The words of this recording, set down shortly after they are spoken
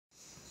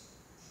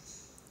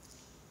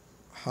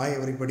Hi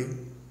everybody,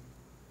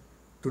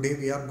 today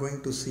we are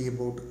going to see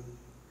about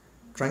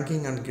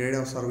trunking and grade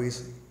of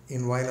service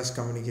in wireless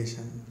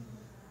communication.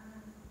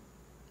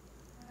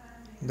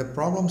 The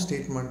problem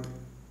statement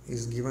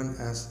is given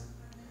as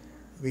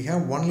we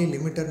have only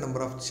limited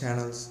number of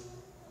channels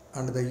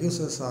and the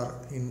users are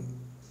in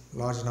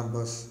large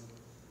numbers.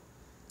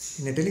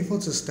 In a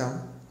telephone system,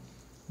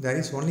 there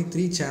is only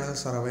 3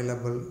 channels are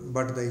available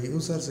but the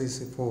users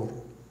is 4.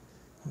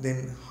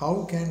 Then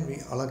how can we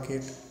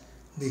allocate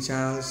the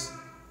channels,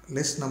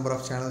 less number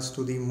of channels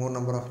to the more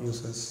number of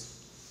users?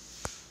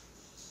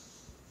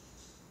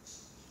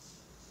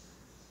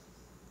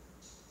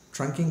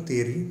 Trunking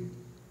theory.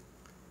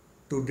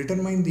 To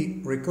determine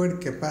the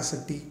required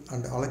capacity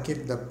and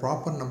allocate the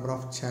proper number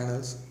of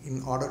channels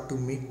in order to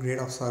meet grade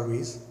of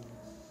service.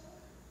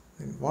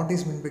 And what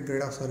is meant by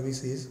grade of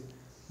service is,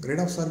 grade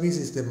of service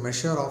is the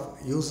measure of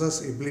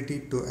users'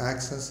 ability to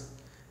access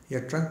a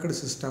trunked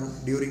system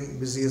during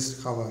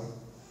busiest hour.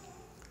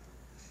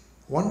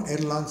 1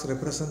 erlongs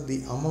represent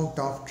the amount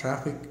of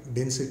traffic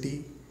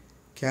density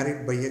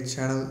carried by a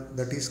channel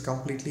that is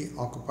completely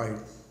occupied.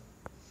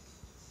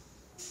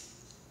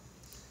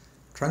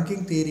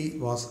 Trunking theory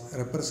was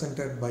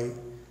represented by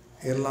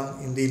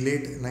Erlang in the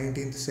late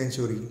 19th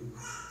century.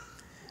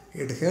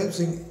 It helps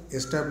in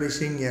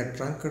establishing a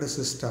trunked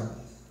system.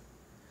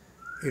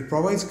 It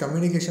provides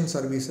communication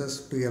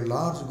services to a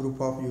large group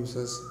of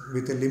users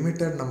with a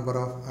limited number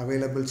of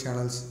available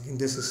channels in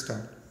the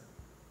system.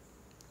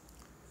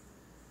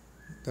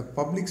 The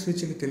public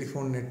switched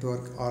telephone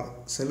network or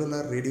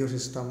cellular radio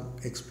system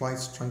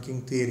exploits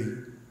trunking theory.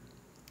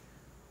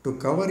 To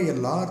cover a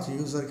large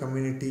user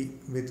community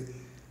with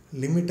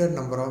limited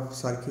number of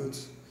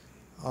circuits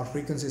or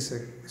frequency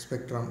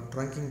spectrum,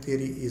 trunking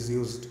theory is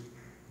used.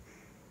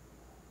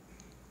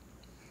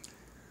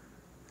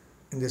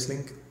 In this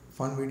link,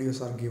 fun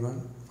videos are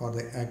given for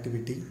the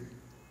activity.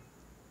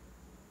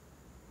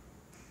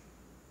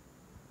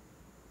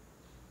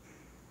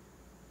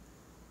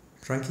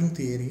 Trunking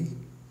theory.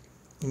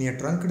 In a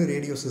trunked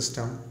radio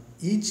system,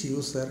 each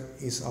user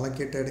is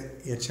allocated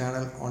a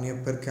channel on a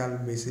per call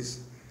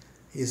basis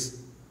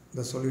is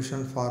the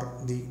solution for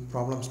the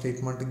problem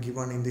statement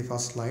given in the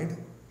first slide.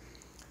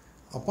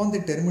 Upon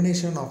the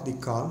termination of the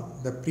call,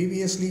 the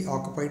previously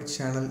occupied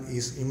channel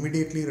is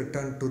immediately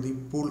returned to the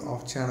pool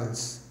of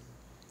channels.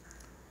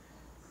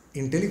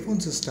 In telephone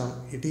system,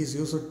 it is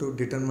used to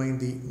determine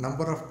the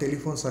number of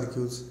telephone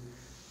circuits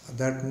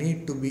that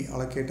need to be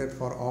allocated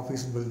for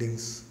office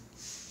buildings.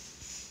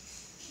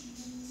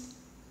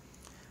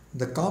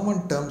 The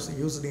common terms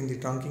used in the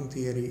trunking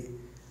theory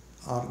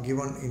are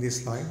given in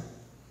this slide.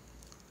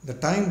 The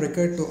time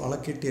required to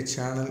allocate a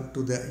channel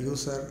to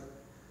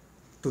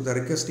the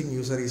requesting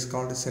user is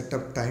called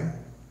setup time.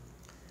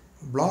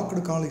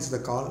 Blocked call is the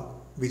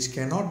call which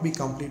cannot be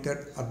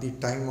completed at the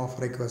time of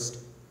request,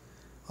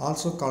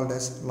 also called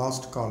as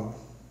lost call.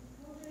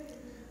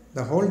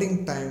 The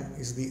holding time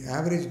is the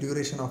average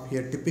duration of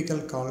a typical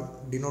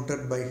call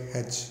denoted by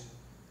H.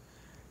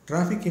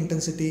 Traffic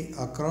intensity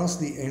across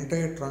the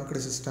entire trunked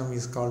system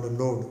is called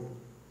load.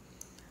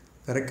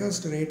 The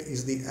request rate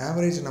is the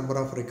average number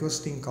of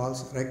requesting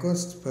calls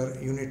requests per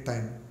unit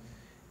time.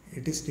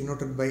 It is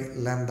denoted by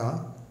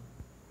lambda.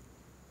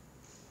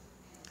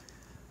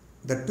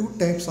 The two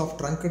types of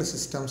trunked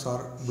systems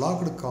are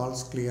blocked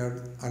calls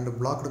cleared and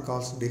blocked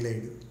calls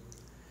delayed.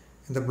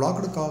 In the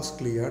blocked calls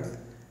cleared,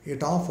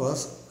 it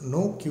offers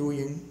no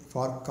queuing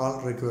for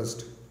call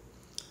request.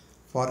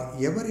 For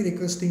every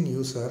requesting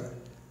user,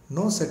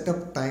 no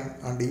setup time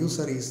and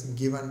user is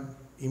given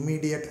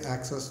immediate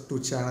access to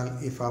channel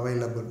if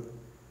available.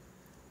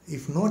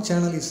 If no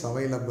channel is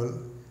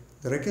available,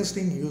 the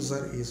requesting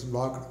user is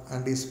blocked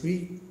and is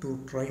free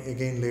to try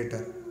again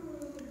later.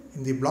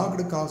 In the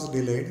blocked calls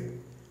delayed,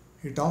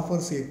 it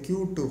offers a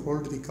queue to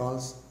hold the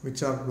calls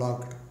which are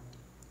blocked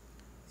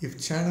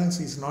if channels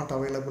is not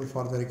available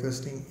for the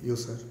requesting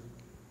user.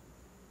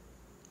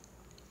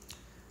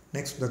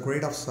 Next, the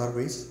grade of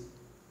service.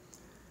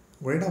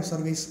 Grade of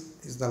service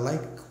is the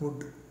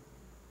likelihood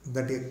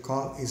that a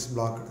call is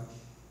blocked.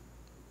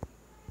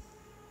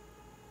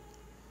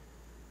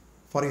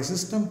 For a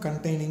system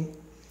containing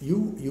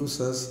U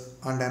users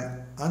and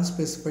an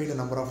unspecified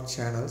number of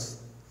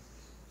channels,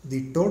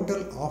 the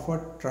total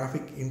offered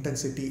traffic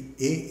intensity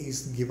A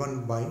is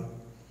given by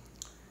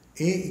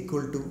A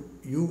equal to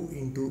U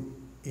into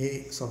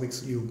A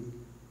suffix U.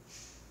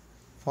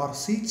 For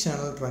C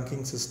channel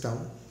trunking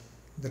system,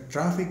 the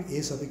traffic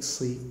A suffix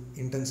C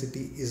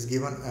intensity is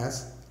given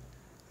as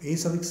A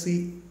suffix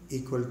C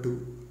equal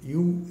to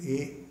U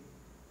A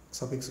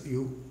suffix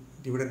U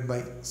divided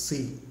by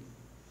C.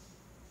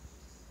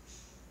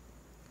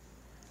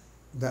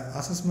 The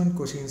assessment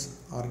questions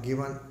are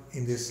given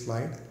in this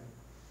slide.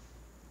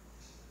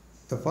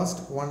 The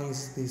first one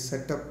is the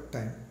setup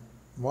time.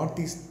 What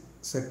is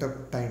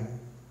setup time?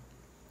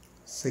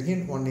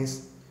 Second one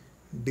is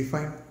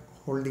define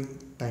holding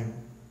time.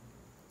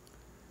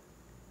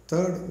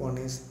 Third one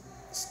is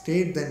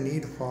state the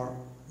need for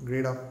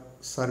grade of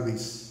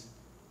service.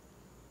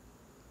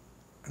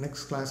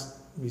 Next class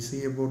we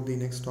see about the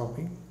next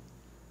topic.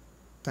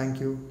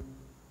 Thank you.